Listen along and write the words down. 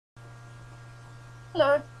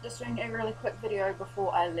Hello, just doing a really quick video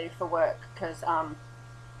before I leave for work because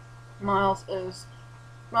Miles is,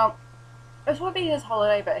 well, this would be his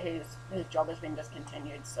holiday, but his job has been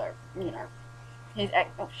discontinued, so you know he's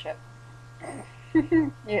oh shit.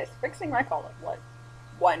 Yes, fixing my collar. Like,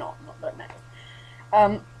 why not? Not that it matters.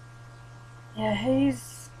 Um, yeah,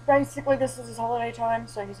 he's basically, this is his holiday time,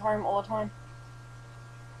 so he's home all the time.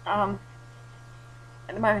 Um,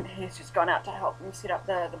 at the moment he's just gone out to help him set up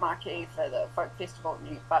the marquee for the folk festival at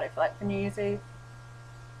New Flat for New Year's Eve.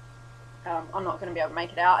 I'm not going to be able to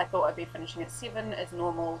make it out. I thought I'd be finishing at 7 as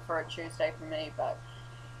normal for a Tuesday for me, but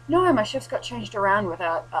no, my shifts got changed around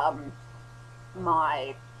without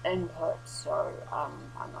my input, so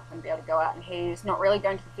I'm not going to be able to go out, and he's not really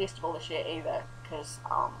going to the festival this year either, because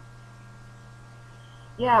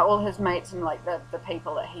yeah, all his mates and like the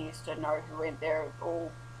people that he used to know who went there are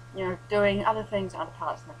all, doing other things in other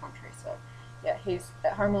parts of the country, so yeah, he's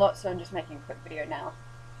at home a lot, so I'm just making a quick video now.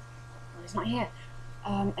 He's not here.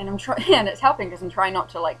 And I'm trying, and it's helping because I'm trying not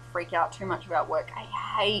to like freak out too much about work. I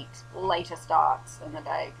hate later starts in the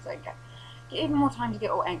day because I get even more time to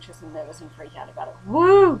get all anxious and nervous and freak out about it.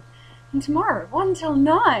 Woo! And tomorrow, 1 till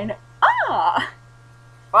 9. Ah!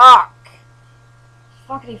 Fuck!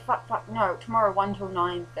 Fuckity fuck. No, tomorrow 1 till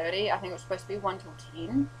 9:30. I think it was supposed to be 1 till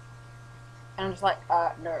 10. And I'm just like,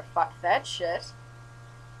 no, fuck that shit.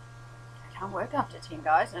 Can't work after 10,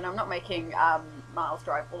 guys, and I'm not making Miles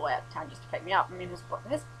drive all the way out of town just to pick me up. I mean, his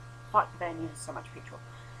fuck van uses so much petrol.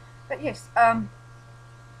 But yes,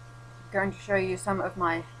 going to show you some of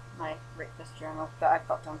my breakfast journal that I've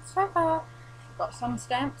got done so far. I've got some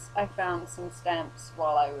stamps. I found some stamps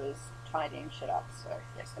while I was tidying shit up, so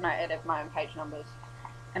yes, and I added my own page numbers.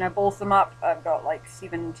 And I ballsed them up. I've got like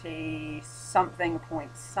 70 something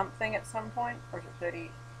points something at some point, or is it 30?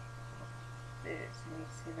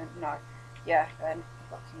 77? No. Yeah, and I've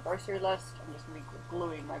got some grocery list. I'm just going to be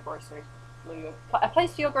gluing my grocery. I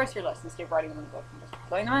placed your grocery list instead of writing them in the book. I'm just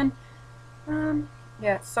gluing them in.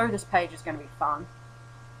 Yeah, so this page is going to be fun.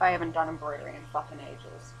 I haven't done embroidery in fucking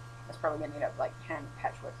ages. It's probably going to end up like hand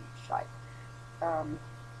patchworky shite.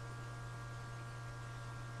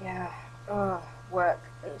 Yeah. Work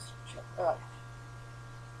is.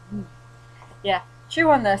 Yeah, chew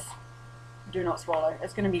on this. Do not swallow.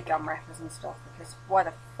 It's going to be gum wrappers and stuff because why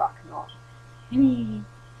the fuck not? You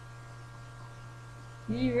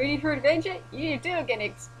ready for adventure? You too can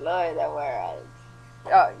explore the world.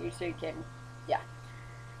 Oh, you too can. Yeah.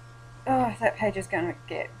 Oh, that page is going to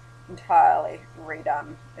get entirely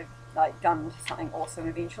redone. Like, done something awesome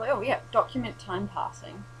eventually. Oh, yeah. Document time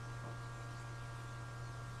passing.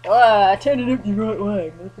 Oh, turn it up the right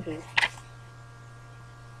way.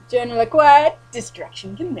 Journal acquired.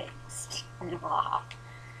 Distraction commenced.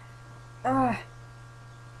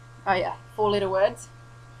 Oh yeah, 4-letter words.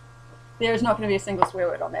 There is not going to be a single swear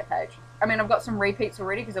word on that page. I mean, I've got some repeats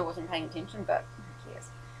already because I wasn't paying attention, but who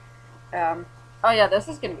cares? Oh yeah, this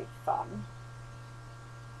is going to be fun.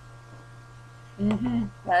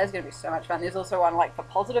 That is going to be so much fun. There's also one like for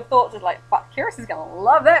positive thoughts. It's like, fuck, Kiris is going to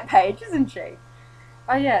love that page, isn't she?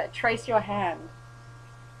 Oh yeah, trace your hand.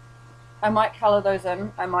 I might colour those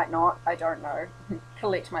in, I might not, I don't know.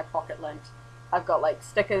 Collect my pocket lint. I've got like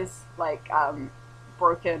stickers, like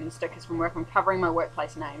broken stickers from work. I'm covering my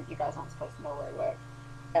workplace name. You guys aren't supposed to know where I work.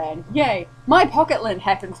 And yay, my pocket lint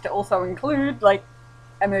happens to also include like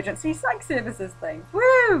emergency psych services things.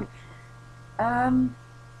 Woo! Yeah,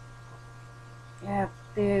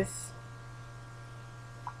 there's.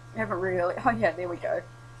 I haven't really. Oh yeah, there we go.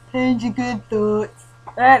 Page of good thoughts.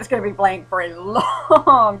 That's gonna be blank for a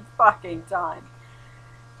long fucking time.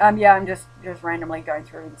 Yeah, I'm just randomly going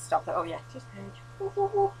through and stuff. Oh yeah, just page.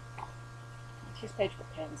 Just page for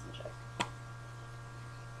pens and shit.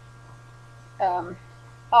 Oh,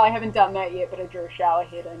 I haven't done that yet, but I drew a shower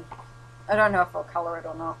head in. I don't know if I'll colour it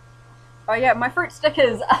or not. Oh yeah, my fruit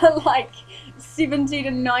stickers are like 70 to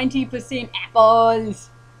 90% apples.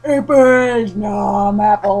 Apples, nom,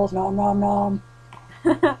 apples, nom, nom, nom.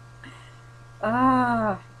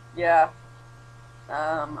 Yeah.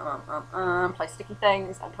 Play sticky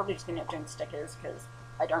things. I'm probably just gonna end up doing stickers because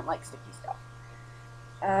I don't like sticky stuff.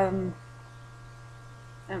 Oh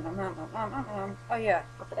yeah,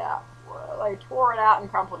 flip it out. Well, I tore it out and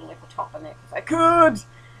crumpled and left the top in there because I could,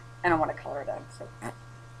 and I want to color it in. So,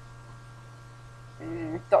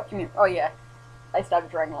 document. Oh yeah, I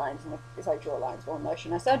started drawing lines, and because I draw lines while in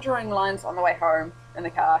motion, I started drawing lines on the way home in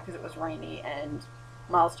the car because it was rainy and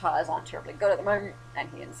Miles' tires aren't terribly good at the moment, and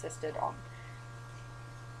he insisted on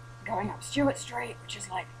going up Stewart Street, which is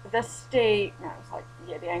like this steep. No, it's like,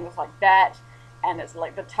 yeah, the angle's like that. and it's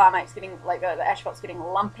like the tarmac's getting, like the asphalt's getting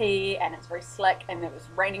lumpy, and it's very slick, and it was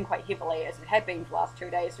raining quite heavily as it had been for the last 2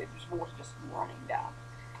 days, so there's water just running down.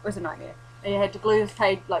 It was a nightmare. And you had to glue this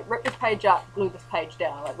page, like rip this page up, glue this page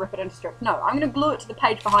down, like rip it into strips. No, I'm going to glue it to the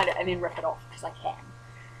page behind it and then rip it off, because I can.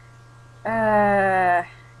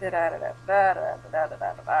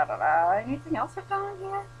 Anything else I've done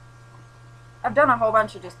here? I've done a whole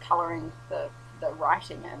bunch of just colouring the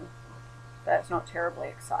writing in. That's not terribly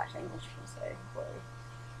exciting, as you can see.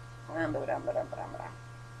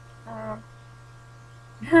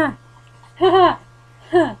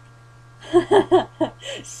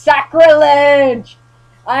 Sacrilege!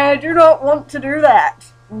 I do not want to do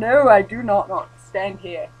that. No, I do not stand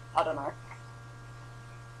here. I don't know.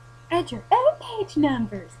 Add your own page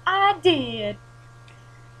numbers. I did.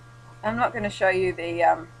 I'm not going to show you the,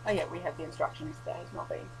 oh yeah, we have the instructions. That has not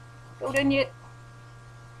been filled in yet.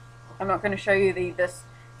 I'm not going to show you this.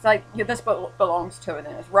 It's like, yeah, this book belongs to, and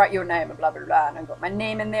then it's write your name and blah, blah, blah. And I've got my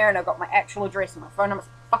name in there, and I've got my actual address and my phone number.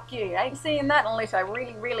 Fuck you. I ain't seeing that unless I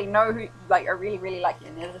really, really know who, like, I really, really like you.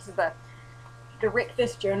 And this is the Direct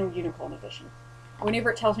This Journal Unicorn Edition. Whenever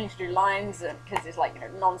it tells me to do lines, and because there's like, you know,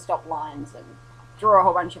 non-stop lines, and draw a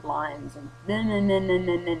whole bunch of lines, and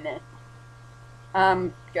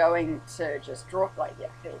I'm going to just draw, like, yeah,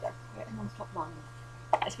 here we go. Yeah, non-stop lines.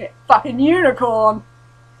 It's gonna be a fucking unicorn.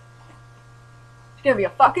 It's gonna be a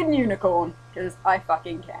fucking unicorn, because I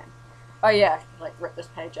fucking can. Oh yeah, like, rip this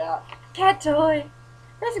page out. Cat toy!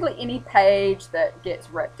 Basically any page that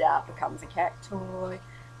gets ripped out becomes a cat toy.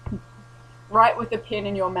 Write with the pen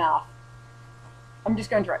in your mouth. I'm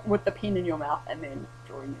just going to write with the pen in your mouth and then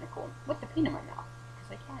draw a unicorn. With the pen in my mouth,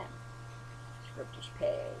 because I can. Just rip this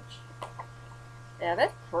page. Yeah,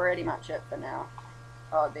 that's pretty much it for now.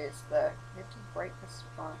 Oh, there's the, you have to break this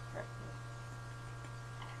spine. Here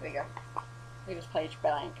we go. Leave this page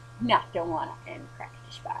blank. No, don't want it. And crack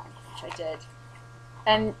the spine, which I did.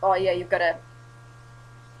 And, oh yeah, you've got to,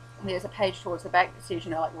 there's a page towards the back that says,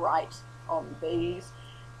 you know, like, write on these.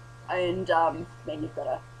 And, then you've got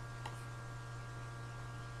to,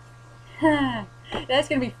 that's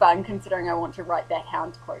going to be fun, considering I want to write that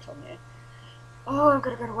hound quote on there. Oh, I've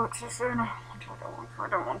got to go to work so soon. I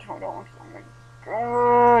don't want to. Oh my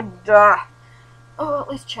god. Oh, at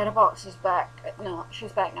least Chatterbox is back. No,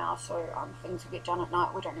 she's back now, so things will get done at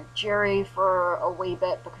night. We don't have Jerry for a wee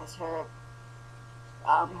bit because her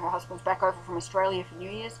husband's back over from Australia for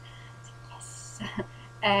New Year's. So, yes.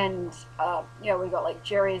 And yeah, we got like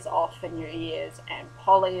Jerry's off for New Year's, and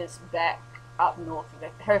Polly is back up north of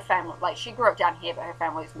it. Her family, like, she grew up down here, but her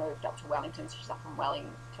family's moved up to Wellington, so she's up in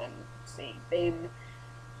Wellington seeing them.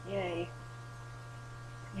 Yay.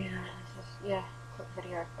 Yeah, just, yeah, quick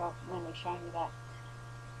video of mainly showing you that.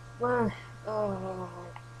 Whoa. Oh,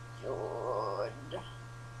 God.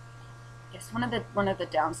 Yes, one of the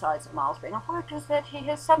downsides of Miles being off work is that he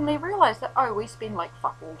has suddenly realised that, oh, we spend like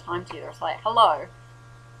fuck all time together. It's like, hello.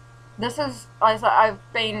 This is, I've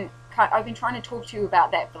been trying to talk to you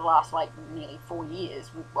about that for the last, like, nearly 4 years.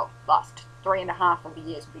 Well, last 3.5 of the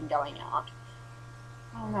years we've been going out.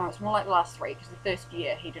 Oh no, it's more like the last 3, because the first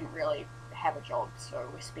year he didn't really have a job, so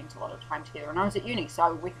we spent a lot of time together. And I was at uni,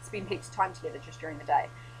 so we could spend heaps of time together just during the day.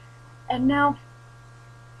 And now,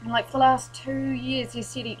 like, for the last 2 years, he's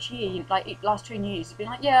said each year, like, last 2 years, he's been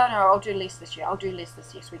like, yeah, no, I'll do less this year,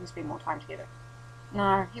 so we can spend more time together.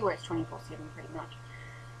 No, he works 24/7 pretty much.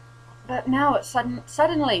 But now it's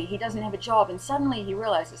suddenly he doesn't have a job, and suddenly he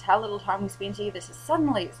realizes how little time we spend together, so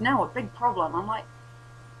suddenly it's now a big problem. I'm like,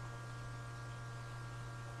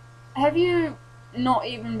 have you not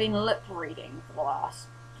even been lip reading for the last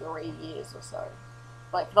 3 years or so?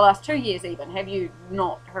 Like, for the last 2 years even, have you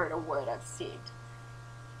not heard a word I've said?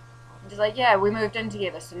 Just like, yeah, we moved in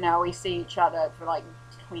together, so now we see each other for like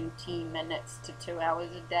 20 minutes to 2 hours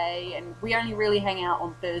a day, and we only really hang out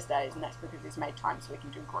on Thursdays, and that's because he's made time so we can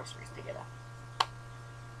do groceries together.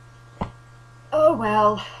 Oh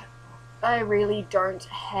well, I really don't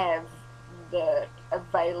have the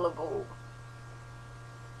available,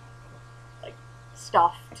 like,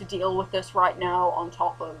 stuff to deal with this right now, on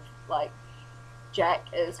top of, like, Jack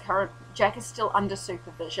is still under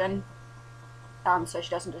supervision, so she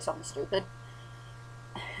doesn't do something stupid.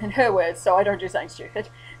 In her words, so I don't do something stupid.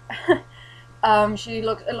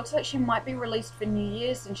 It looks like she might be released for New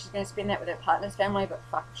Year's, and she's going to spend that with her partner's family, but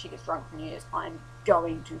fuck, if she gets drunk for New Year's, I'm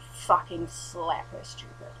going to fucking slap her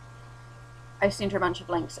stupid. I sent her a bunch of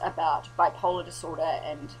links about bipolar disorder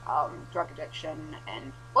and drug addiction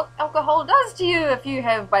and what alcohol does to you if you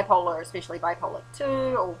have bipolar, especially bipolar 2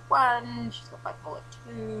 or 1. She's got bipolar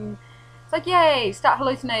 2. It's like, yay, start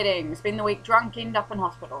hallucinating, spend the week drunk, end up in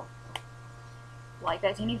hospital. Like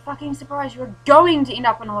that's any fucking surprise. You are going to end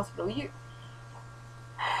up in hospital.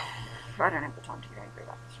 I don't have the time to get angry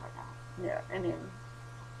about this right now. Yeah, and then,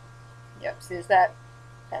 yep, so there's that,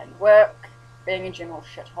 and work, being a general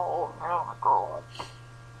shithole, oh my god,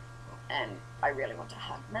 and I really want to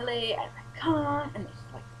hug Millie, and I can't, and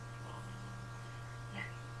it's like, yeah,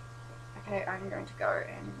 okay, I'm going to go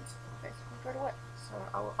and basically go to work, so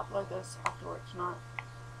I will upload this after work tonight.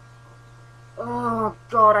 Oh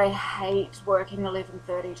god, I hate working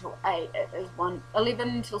 11:30 till 8. It is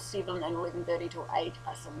 11 till 7 and 11:30 till 8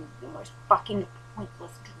 are some of the most fucking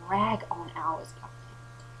pointless drag on hours.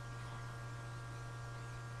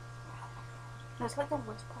 It's like the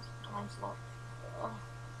worst possible time slot. Oh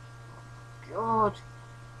god.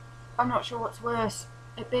 I'm not sure what's worse.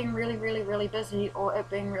 It being really, really, really busy, or it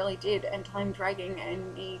being really dead and time dragging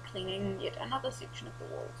and me cleaning yet another section of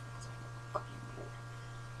the walls.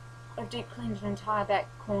 I've deep cleaned an entire back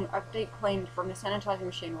corner. I've deep cleaned from the sanitizing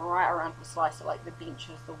machine right around the slicer, like the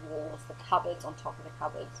benches, the walls, the cupboards on top of the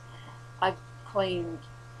cupboards. I've cleaned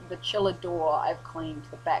the chiller door. I've cleaned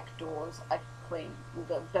the back doors. I've cleaned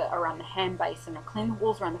the bit around the hand basin. I've cleaned the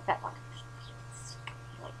walls around the fat, like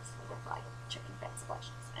chicken fat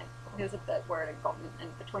splashes. And there's a bit where it had gotten in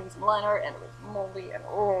between some liner, and it was moldy, and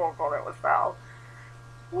oh god, it was foul.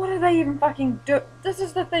 What do they even fucking do? This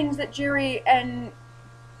is the things that Jerry and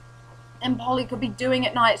Polly could be doing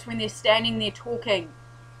at nights when they're standing there talking.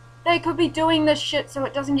 They could be doing this shit so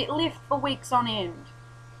it doesn't get left for weeks on end.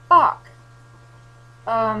 Fuck.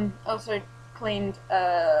 Also cleaned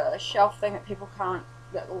a shelf thing that people can't,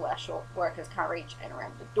 that all our short workers can't reach, and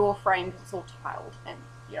around the door frame because it's all tiled, and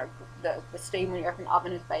you know the steam when you open the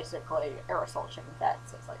oven is basically aerosol chicken fat,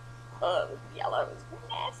 so it's like, oh, it was yellow, it was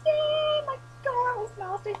nasty. My god, it was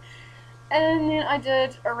nasty. And then I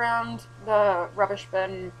did around the rubbish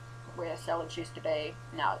bin where salads used to be.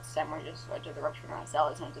 Now it's sandwiches, so I did the rubbish bin around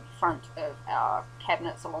salads, and I did the front of our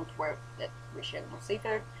cabinets along to where we're sharing more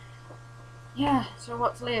seafood. Yeah, so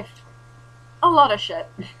what's left? A lot of shit.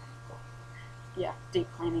 Yeah, deep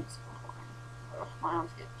cleaning. Ugh, my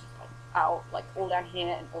arms get just like out, like all down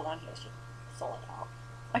here and all down here is just solid out.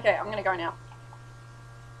 Okay, I'm gonna go now.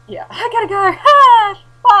 Yeah, I gotta go. Ah,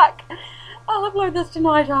 fuck. I'll upload this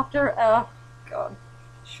tonight after. God,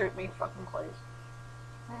 shoot me, fucking please.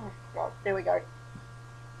 Oh god, there we go.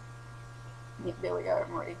 Yeah, there we go.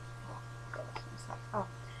 I'm ready. Oh god, that's gonna suck. Oh,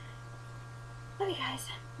 okay, guys,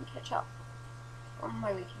 I'll catch up on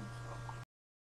my weekend.